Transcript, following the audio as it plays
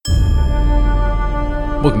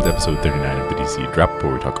Welcome to episode 39 of the DC Drop,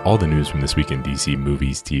 where we talk all the news from this week in DC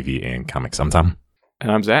movies, TV, and comics. I'm Tom.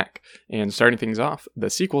 And I'm Zach. And starting things off,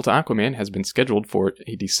 the sequel to Aquaman has been scheduled for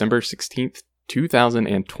a December 16th,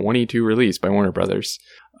 2022 release by Warner Brothers.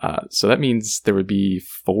 So that means there would be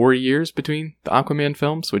 4 years between the Aquaman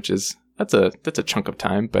films, which is that's a chunk of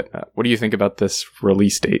time. But what do you think about this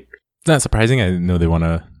release date? It's not surprising. I know they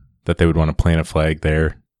would want to plant a flag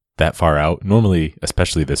there that far out. Normally,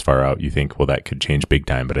 especially this far out, you think, well, that could change big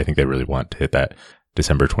time. But I think they really want to hit that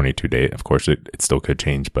December 22 date. Of course, it still could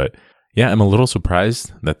change. But yeah, I'm a little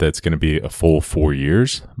surprised that that's going to be a full 4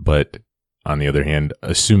 years. But on the other hand,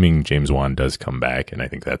 assuming James Wan does come back, and I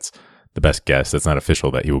think that's the best guess. That's not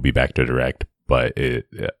official that he will be back to direct, but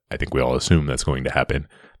I think we all assume that's going to happen.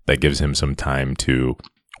 That gives him some time to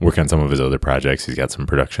work on some of his other projects. He's got some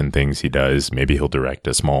production things he does. Maybe he'll direct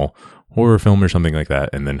a small horror film or something like that,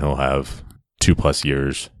 and then he'll have 2+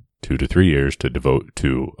 years, 2 to 3 years to devote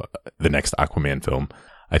to the next Aquaman film.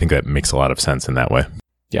 I think that makes a lot of sense in that way.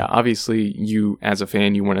 Yeah, obviously, you as a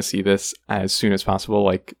fan, you want to see this as soon as possible.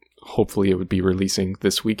 Like, hopefully it would be releasing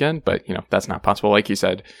this weekend, but, that's not possible. Like you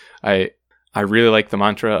said, I really like the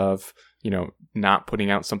mantra of, not putting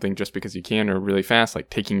out something just because you can or really fast, like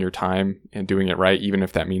taking your time and doing it right, even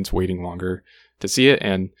if that means waiting longer to see it.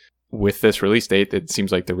 And with this release date, it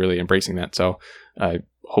seems like they're really embracing that. So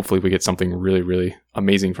hopefully we get something really, really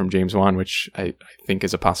amazing from James Wan, which I think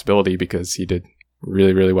is a possibility because he did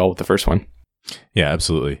really, really well with the first one. Yeah,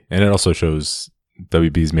 absolutely. And it also shows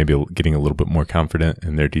WB's maybe getting a little bit more confident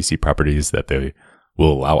in their DC properties, that they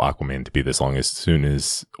will allow Aquaman to be this long. As soon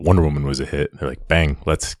as Wonder Woman was a hit, they're like, bang,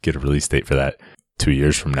 let's get a release date for that 2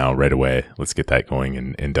 years from now right away. Let's get that going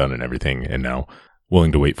and done and everything. And now,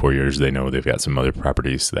 willing to wait 4 years, they know they've got some other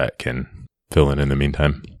properties that can fill in the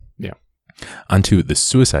meantime. Yeah. Onto the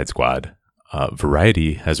Suicide Squad.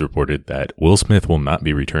 Variety has reported that Will Smith will not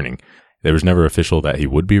be returning. There was never official that he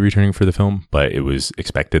would be returning for the film, but it was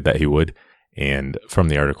expected that he would. And from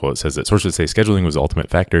the article, it says that sources say scheduling was the ultimate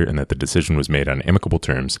factor and that the decision was made on amicable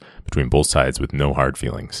terms between both sides with no hard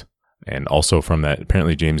feelings. And also from that,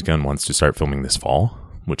 apparently James Gunn wants to start filming this fall,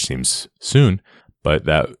 which seems soon, but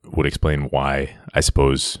that would explain why I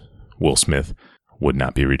suppose Will Smith would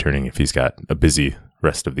not be returning. If he's got a busy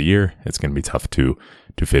rest of the year, it's going to be tough to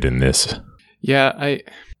fit in this. Yeah,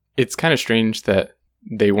 it's kind of strange that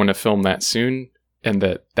they want to film that soon and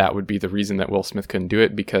that would be the reason that Will Smith couldn't do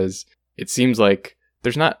it, because it seems like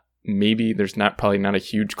there's probably not a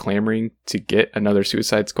huge clamoring to get another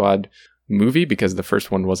Suicide Squad movie because the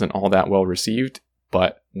first one wasn't all that well received.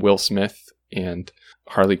 But Will Smith and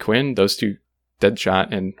Harley Quinn, those two,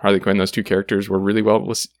 Deadshot and Harley Quinn, those two characters were really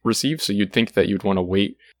well received. So you'd think that you'd want to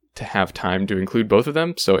wait to have time to include both of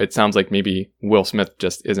them. So it sounds like maybe Will Smith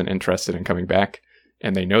just isn't interested in coming back,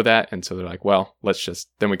 and they know that. And so they're like, well,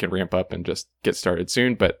 then we can ramp up and just get started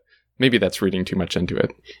soon. But maybe that's reading too much into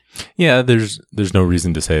it. Yeah, there's no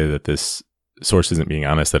reason to say that this source isn't being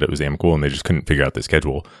honest, that it was amicable and they just couldn't figure out the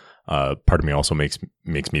schedule. Part of me also makes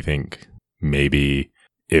me think maybe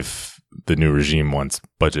if the new regime wants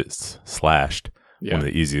budgets slashed, one of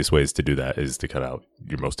the easiest ways to do that is to cut out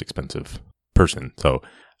your most expensive person. So,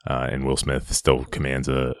 and Will Smith still commands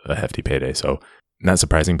a hefty payday. So not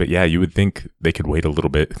surprising, but yeah, you would think they could wait a little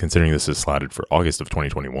bit considering this is slotted for August of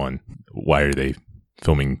 2021. Why are they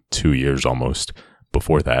filming 2 years almost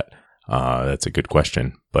before that? That's a good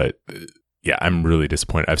question. But yeah, I'm really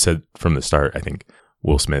disappointed. I've said from the start, I think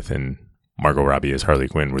Will Smith and Margot Robbie as Harley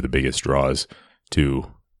Quinn were the biggest draws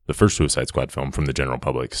to the first Suicide Squad film from the general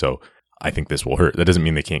public. So I think this will hurt. That doesn't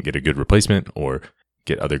mean they can't get a good replacement or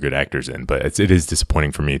get other good actors in, but it is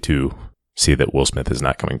disappointing for me to see that Will Smith is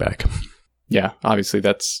not coming back. Yeah, obviously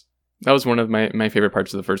that was one of my favorite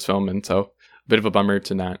parts of the first film, and so a bit of a bummer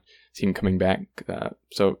to not see him coming back.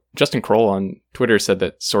 So Justin Kroll on Twitter said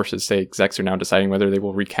that sources say execs are now deciding whether they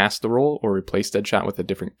will recast the role or replace Deadshot with a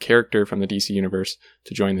different character from the DC universe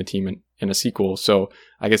to join the team in a sequel. So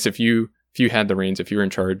I guess if you had the reins, if you were in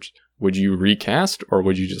charge, would you recast or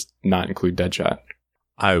would you just not include Deadshot?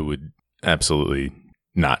 I would absolutely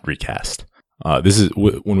not recast. This is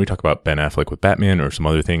when we talk about Ben Affleck with Batman or some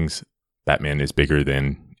other things, Batman is bigger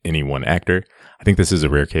than any one actor. I think this is a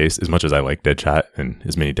rare case. As much as I like Deadshot and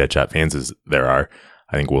as many Deadshot fans as there are,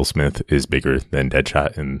 I think Will Smith is bigger than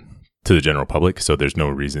Deadshot to the general public. So there's no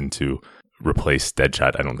reason to replace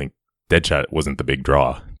Deadshot. I don't think Deadshot wasn't the big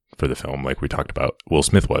draw for the film like we talked about Will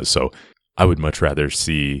Smith was. So I would much rather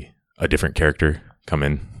see a different character come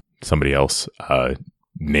in, somebody else,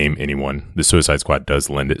 name anyone. The Suicide Squad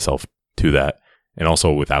does lend itself to that. And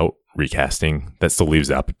also without recasting, that still leaves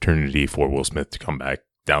the opportunity for Will Smith to come back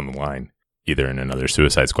down the line, either in another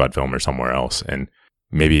Suicide Squad film or somewhere else. And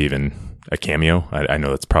maybe even a cameo. I know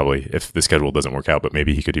that's probably if the schedule doesn't work out, but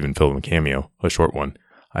maybe he could even film a cameo, a short one.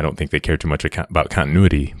 I don't think they care too much about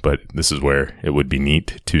continuity, but this is where it would be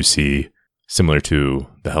neat to see, similar to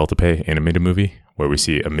the Hell to Pay animated movie, where we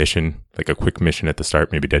see a mission, like a quick mission at the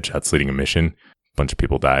start, maybe Deadshot's leading a mission, a bunch of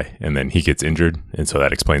people die, and then he gets injured, and so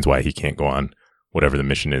that explains why he can't go on whatever the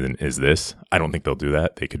mission is this. I don't think they'll do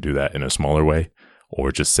that. They could do that in a smaller way,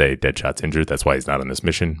 or just say Deadshot's injured, that's why he's not on this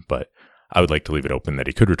mission, but I would like to leave it open that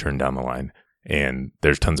he could return down the line. And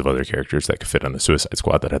there's tons of other characters that could fit on the Suicide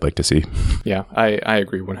Squad that I'd like to see. Yeah, I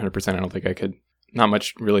agree 100%. I don't think I could, not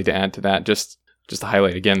much really to add to that. Just to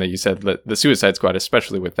highlight again that you said that the Suicide Squad,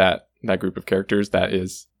 especially with that group of characters, that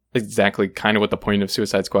is exactly kind of what the point of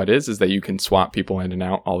Suicide Squad is that you can swap people in and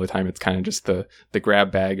out all the time. It's kind of just the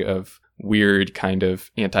grab bag of weird kind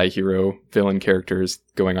of anti-hero villain characters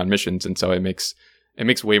going on missions. And so it makes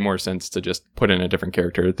way more sense to just put in a different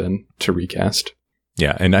character than to recast.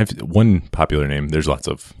 Yeah, and one popular name, there's lots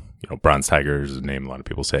of, Bronze Tiger is a name a lot of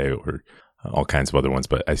people say, or all kinds of other ones,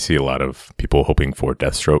 but I see a lot of people hoping for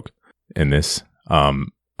Deathstroke in this.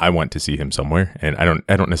 I want to see him somewhere, and I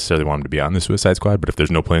don't necessarily want him to be on the Suicide Squad, but if there's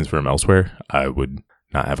no plans for him elsewhere, I would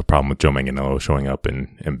not have a problem with Joe Manganiello showing up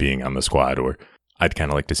and being on the squad, or I'd kind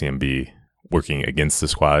of like to see him be working against the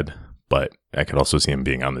squad, but I could also see him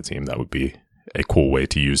being on the team. That would be a cool way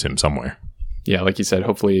to use him somewhere. Yeah, like you said,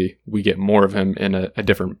 hopefully we get more of him in a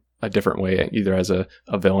different way, either as a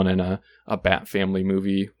villain in a Bat Family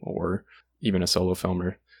movie or even a solo film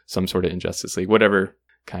or some sort of Injustice League, whatever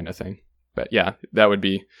kind of thing. But yeah, that would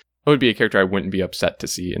be a character I wouldn't be upset to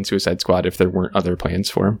see in Suicide Squad if there weren't other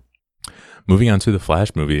plans for him. Moving on to the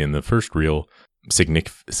Flash movie, and the first real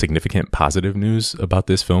significant positive news about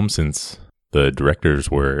this film since the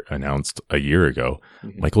directors were announced a year ago.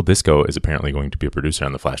 Mm-hmm. Michael Disco is apparently going to be a producer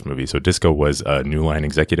on the Flash movie. So Disco was a New Line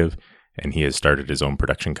executive, and he has started his own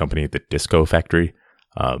production company, the Disco Factory.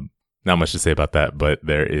 Not much to say about that, but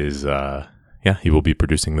there is, he will be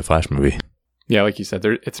producing the Flash movie. Yeah, like you said,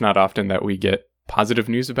 it's not often that we get positive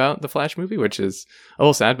news about the Flash movie, which is a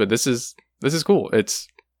little sad, but this is cool.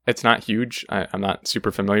 It's not huge. I'm not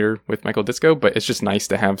super familiar with Michael Disco, but it's just nice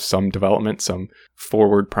to have some development, some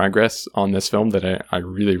forward progress on this film that I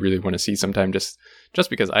really, really want to see sometime, just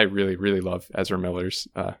because I really, really love Ezra Miller's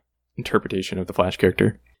interpretation of the Flash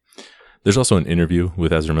character. There's also an interview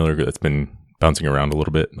with Ezra Miller that's been bouncing around a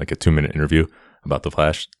little bit, like a 2-minute interview about the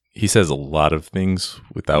Flash. He says a lot of things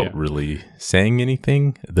without really saying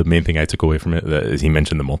anything. The main thing I took away from it is he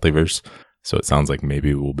mentioned the multiverse. So it sounds like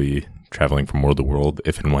maybe we'll be traveling from world to world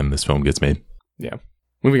if and when this film gets made. Yeah.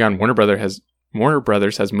 Moving on, Warner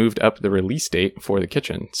Brothers has moved up the release date for The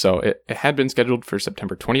Kitchen. So it had been scheduled for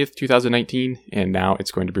September 20th, 2019, and now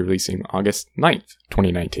it's going to be releasing August 9th,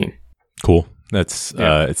 2019. Cool. That's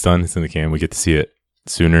it's done. It's in the can. We get to see it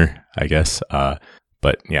sooner, I guess.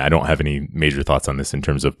 But yeah, I don't have any major thoughts on this in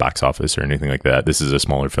terms of box office or anything like that. This is a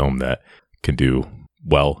smaller film that can do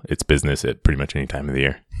well its business at pretty much any time of the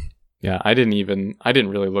year. Yeah, I didn't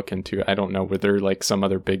really look into, I don't know, were there like some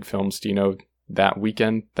other big films, do you know, that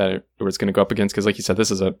weekend that it was going to go up against? Because like you said, this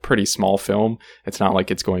is a pretty small film. It's not like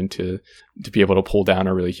it's going to be able to pull down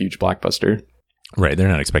a really huge blockbuster. Right. They're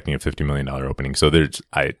not expecting a $50 million opening. So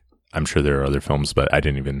I'm sure there are other films, but I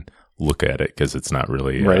didn't even look at it because it's not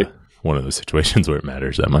really one of those situations where it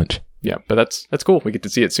matters that much. Yeah, but that's cool. We get to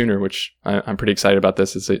see it sooner, which I'm pretty excited about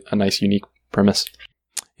this. It's a nice, unique premise.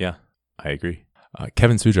 Yeah, I agree.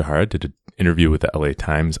 Kevin Tsujihara did an interview with the LA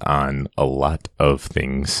Times on a lot of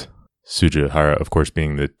things. Tsujihara, of course,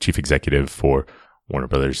 being the chief executive for Warner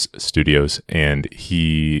Brothers Studios, and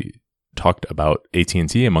he talked about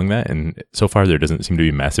AT&T among that, and so far there doesn't seem to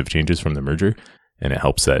be massive changes from the merger, and it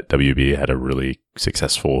helps that WB had a really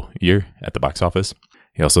successful year at the box office.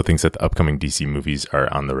 He also thinks that the upcoming DC movies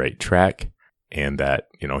are on the right track, and that,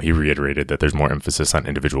 he reiterated that there's more emphasis on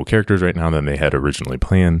individual characters right now than they had originally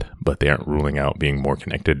planned, but they aren't ruling out being more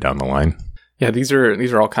connected down the line. Yeah, these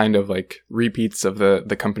are all kind of like repeats of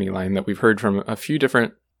the company line that we've heard from a few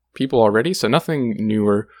different people already, so nothing new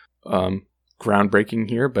or groundbreaking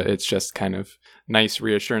here, but it's just kind of nice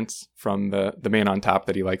reassurance from the man on top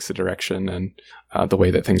that he likes the direction and the way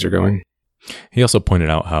that things are going. He also pointed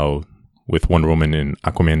out how with Wonder Woman and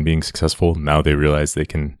Aquaman being successful, now they realize they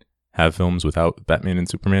can have films without Batman and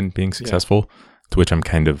Superman being successful, to which I'm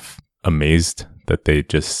kind of amazed that they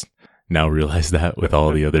just now realize that with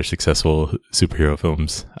all the other successful superhero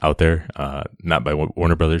films out there, not by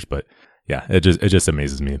Warner Brothers, but yeah, it just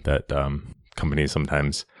amazes me that companies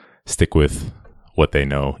sometimes stick with what they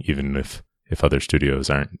know, even if other studios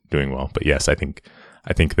aren't doing well. But yes, I think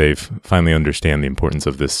they've finally understand the importance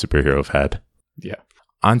of this superhero fad. Yeah.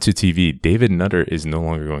 onto TV, David Nutter is no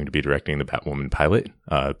longer going to be directing the Batwoman pilot.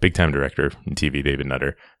 Big time director in TV, David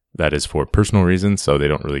Nutter. That is for personal reasons, so they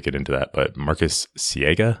don't really get into that. But Marcus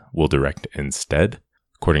Siega will direct instead,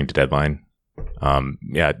 according to Deadline.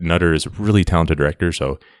 Nutter is a really talented director,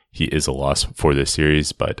 so he is a loss for this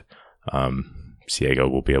series, but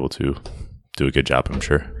Siega will be able to do a good job, I'm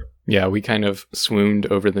sure. Yeah, we kind of swooned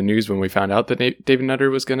over the news when we found out that David Nutter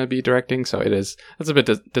was going to be directing, so that's a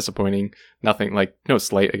bit disappointing. Nothing like, no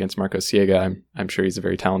slight against Marcos Siega. I'm sure he's a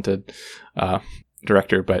very talented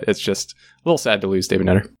director, but it's just a little sad to lose David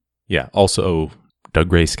Nutter. Yeah, also,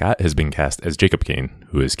 Doug Ray Scott has been cast as Jacob Kane,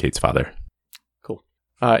 who is Kate's father. Cool.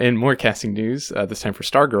 In more casting news, this time for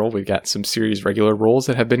Stargirl, we've got some series regular roles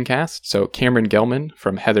that have been cast. So Cameron Gelman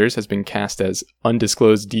from Heathers has been cast as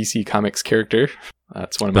undisclosed DC Comics character.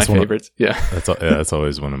 That's one of my favorites. That's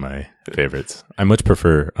always one of my favorites. I much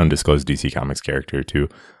prefer undisclosed DC Comics character to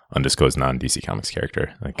undisclosed non-DC Comics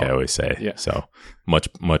character, I always say. Yeah. So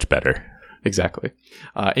much better. Exactly.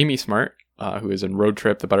 Amy Smart, who is in Road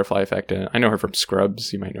Trip, The Butterfly Effect, and I know her from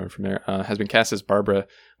Scrubs, you might know her from there, has been cast as Barbara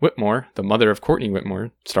Whitmore, the mother of Courtney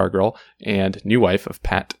Whitmore, Stargirl, and new wife of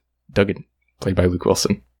Pat Duggan, played by Luke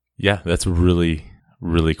Wilson. Yeah, that's really,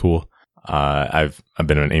 really cool. I've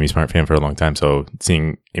been an Amy Smart fan for a long time, so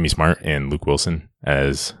seeing Amy Smart and Luke Wilson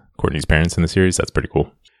as Courtney's parents in the series, that's pretty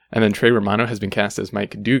cool. And then Trey Romano has been cast as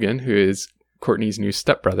Mike Dugan, who is Courtney's new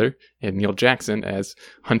stepbrother, and Neil Jackson as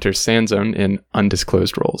Hunter Sanzone in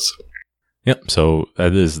undisclosed roles. Yep, so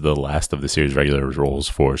that is the last of the series regular roles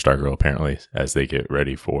for Stargirl, apparently, as they get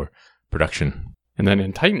ready for production. And then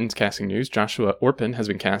in Titans casting news, Joshua Orpin has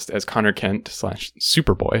been cast as Connor Kent /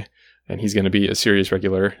 Superboy, and he's going to be a series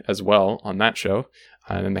regular as well on that show.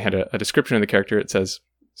 And then they had a description of the character. It says,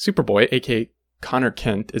 Superboy, aka Connor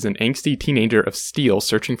Kent, is an angsty teenager of steel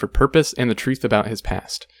searching for purpose and the truth about his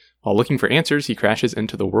past. While looking for answers, he crashes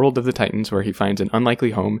into the world of the Titans, where he finds an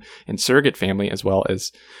unlikely home and surrogate family, as well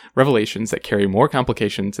as revelations that carry more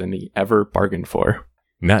complications than he ever bargained for.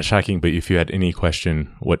 Not shocking, but if you had any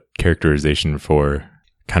question what characterization for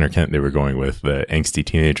Connor Kent they were going with, the angsty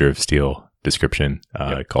teenager of steel description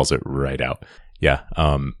calls it right out. Yeah,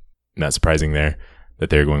 not surprising there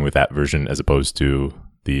that they're going with that version as opposed to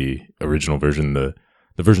the original version, the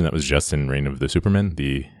version that was just in Reign of the Supermen,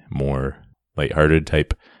 the more lighthearted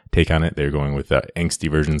type take on it. They're going with the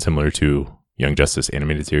angsty version similar to Young Justice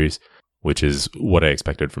animated series, which is what I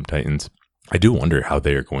expected from Titans. I do wonder how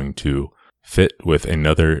they are going to fit with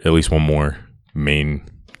at least one more main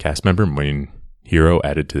cast member, main hero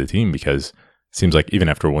added to the team, because it seems like even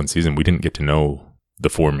after one season, we didn't get to know the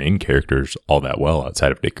four main characters all that well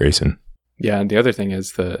outside of Dick Grayson. Yeah, and the other thing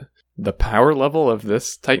is the power level of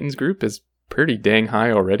this Titans group is pretty dang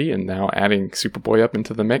high already, and now adding Superboy up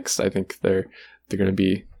into the mix, I think they're going to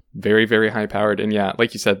be very, very high powered. And yeah,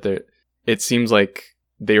 like you said, it seems like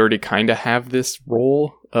they already kind of have this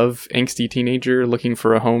role of angsty teenager looking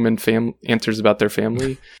for a home and answers about their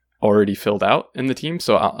family already filled out in the team.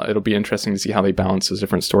 So it'll be interesting to see how they balance those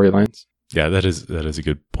different storylines. Yeah, that is a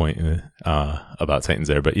good point about Titans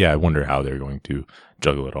there. But yeah, I wonder how they're going to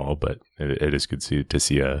juggle it all. But it is good to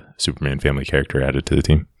see a Superman family character added to the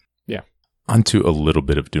team. Yeah. Onto a little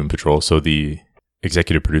bit of Doom Patrol. So the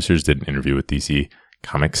executive producers did an interview with DC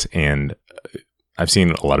Comics, and I've seen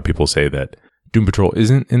a lot of people say that Doom Patrol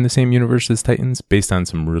isn't in the same universe as Titans based on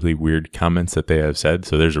some really weird comments that they have said.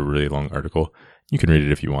 So there's a really long article. You can read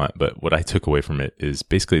it if you want, but what I took away from it is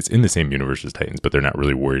basically it's in the same universe as Titans, but they're not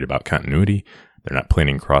really worried about continuity. They're not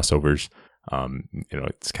planning crossovers.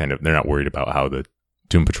 It's kind of, they're not worried about how the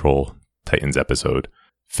Doom Patrol Titans episode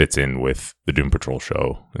fits in with the Doom Patrol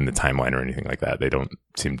show in the timeline or anything like that. They don't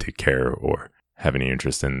seem to care or have any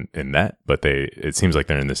interest in that, but it seems like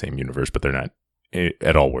they're in the same universe, but they're not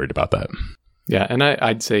at all worried about that. Yeah, and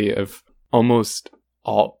I'd say of almost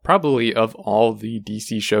probably of all the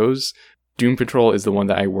DC shows, Doom Patrol is the one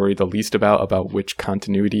that I worry the least about which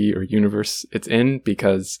continuity or universe it's in,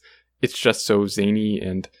 because it's just so zany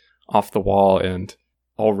and off the wall and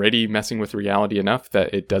already messing with reality enough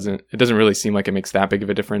that it doesn't really seem like it makes that big of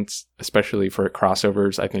a difference, especially for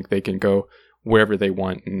crossovers. I think they can go wherever they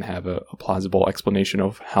want and have a plausible explanation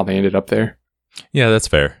of how they ended up there. Yeah, that's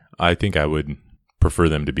fair. I think I would prefer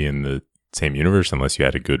them to be in the same universe unless you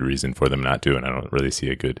had a good reason for them not to, and I don't really see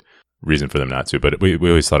a good reason for them not to. But we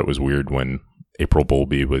always thought it was weird when April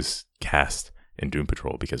Bowlby was cast in Doom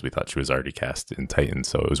Patrol because we thought she was already cast in Titans,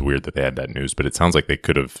 so it was weird that they had that news. But it sounds like they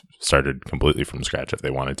could have started completely from scratch if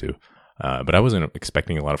they wanted to. But I wasn't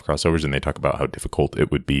expecting a lot of crossovers, and they talk about how difficult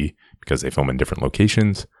it would be because they film in different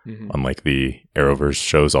locations, unlike the Arrowverse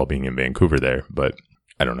shows all being in Vancouver there. But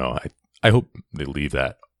I don't know. I hope they leave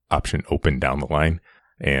that option open down the line.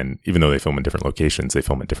 And even though they film in different locations, they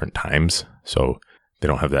film at different times. So they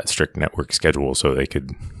don't have that strict network schedule, so they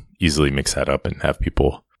could easily mix that up and have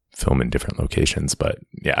people film in different locations. But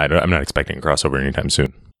yeah, I'm not expecting a crossover anytime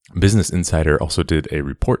soon. Business Insider also did a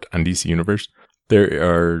report on DC Universe. There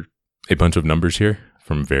are a bunch of numbers here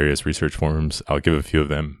from various research forums. I'll give a few of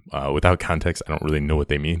them. Without context, I don't really know what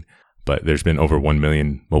they mean, but there's been over 1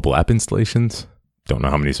 million mobile app installations. Don't know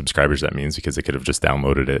how many subscribers that means because they could have just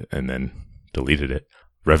downloaded it and then deleted it.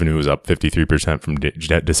 Revenue was up 53% from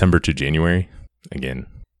December to January. Again,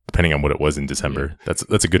 depending on what it was in December, that's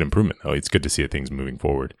a good improvement, though. It's good to see things moving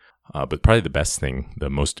forward. But probably the best thing, the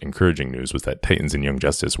most encouraging news was that Titans and Young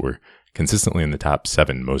Justice were consistently in the top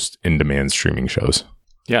 7 most in-demand streaming shows.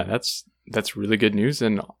 Yeah, That's really good news.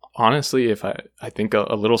 And honestly, if I think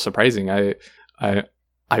a little surprising, I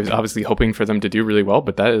was obviously hoping for them to do really well,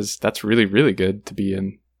 but that's really, really good to be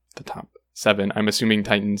in the top 7. I'm assuming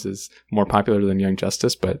Titans is more popular than Young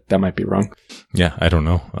Justice, but that might be wrong. Yeah, I don't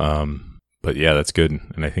know. But yeah, that's good.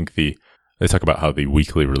 And I think they talk about how the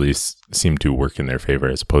weekly release seemed to work in their favor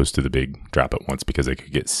as opposed to the big drop at once because they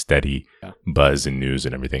could get steady buzz and news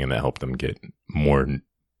and everything, and that helped them get more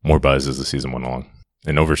buzz as the season went along.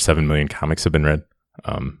 And over 7 million comics have been read.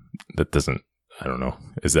 That doesn't, I don't know,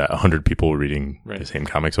 is that 100 people reading the same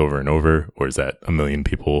comics over and over? Or is that 1 million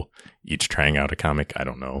people each trying out a comic? I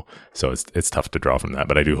don't know. So it's tough to draw from that.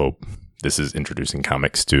 But I do hope this is introducing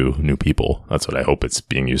comics to new people. That's what I hope it's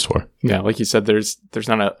being used for. Yeah, like you said, there's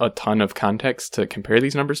not a ton of context to compare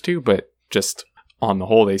these numbers to, but just on the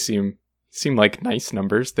whole, they seem like nice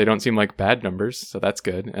numbers. They don't seem like bad numbers, so that's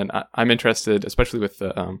good. And I'm interested, especially with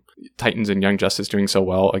the Titans and Young Justice doing so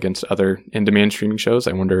well against other in-demand streaming shows.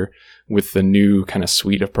 I wonder, with the new kind of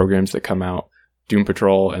suite of programs that come out, Doom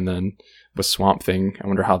Patrol and then with Swamp Thing, I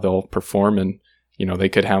wonder how they'll perform. And, they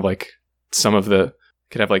could have like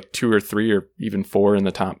like 2 or 3 or even 4 in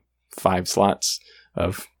the top 5 slots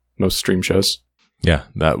of most stream shows. Yeah,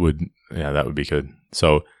 that would be good.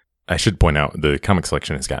 So I should point out the comic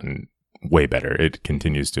selection has gotten way better. It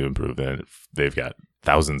continues to improve, and they've got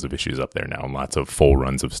thousands of issues up there now and lots of full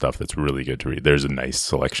runs of stuff that's really good to read. There's a nice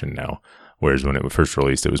selection now, whereas when it was first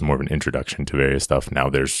released, it was more of an introduction to various stuff. Now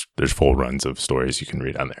there's full runs of stories you can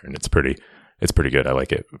read on there, and it's pretty good. I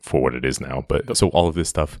like it for what it is now. But so all of this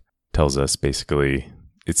stuff tells us basically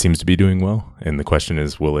it seems to be doing well, and the question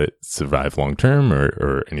is, will it survive long term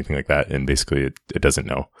or anything like that? And basically it doesn't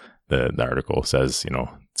know. The article says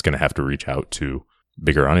it's going to have to reach out to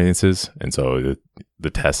bigger audiences, and so the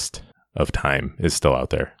test of time is still out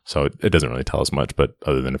there. So it doesn't really tell us much, but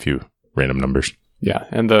other than a few random numbers. Yeah,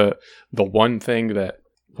 and the one thing that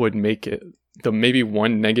would make it the maybe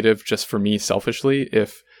one negative just for me selfishly,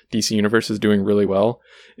 if DC Universe is doing really well,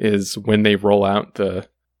 is when they roll out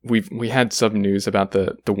we had some news about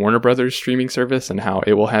the Warner Brothers streaming service and how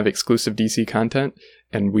it will have exclusive DC content,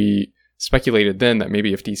 and we speculated then that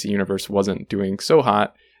maybe if DC Universe wasn't doing so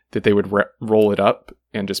hot, that they would roll it up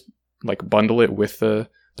and just like bundle it with the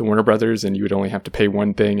Warner Brothers, and you would only have to pay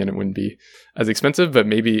one thing and it wouldn't be as expensive. But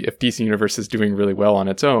maybe if DC Universe is doing really well on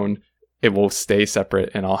its own, it will stay separate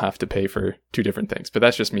and I'll have to pay for 2 different things. But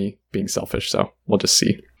that's just me being selfish, so we'll just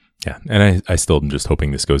see. Yeah, and I still am just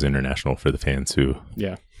hoping this goes international for the fans who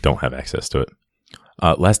don't have access to it.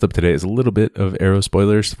 Last up today is a little bit of Arrow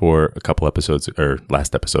spoilers for a couple episodes, or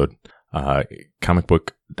last episode.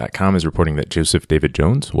 Comicbook.com is reporting that Joseph David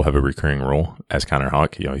Jones will have a recurring role as Connor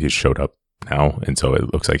Hawke. He's showed up now, and so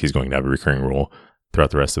it looks like he's going to have a recurring role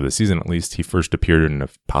throughout the rest of the season at least. He first appeared in a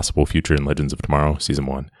possible future in Legends of Tomorrow, Season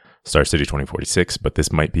 1, Star City 2046, but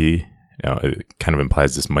this might be, it kind of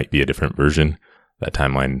implies this might be a different version. That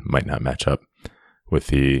timeline might not match up with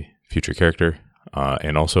the future character.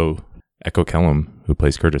 And also, Echo Kellum, who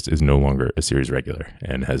plays Curtis, is no longer a series regular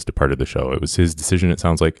and has departed the show. It was his decision, it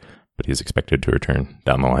sounds like, but he's expected to return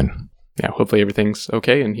down the line. Yeah, hopefully everything's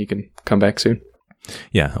okay and he can come back soon.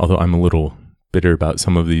 Yeah, although I'm a little bitter about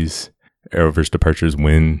some of these Arrowverse departures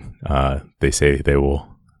when they say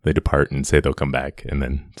they depart and say they'll come back, and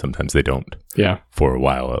then sometimes they don't. Yeah. For a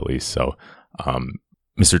while at least. So,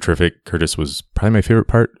 Mr. Terrific, Curtis, was probably my favorite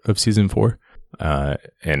part of season 4.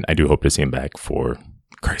 And I do hope to see him back for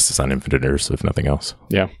Crisis on Infinite Earths, if nothing else.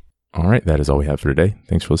 Yeah. All right. That is all we have for today.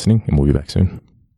 Thanks for listening, and we'll be back soon.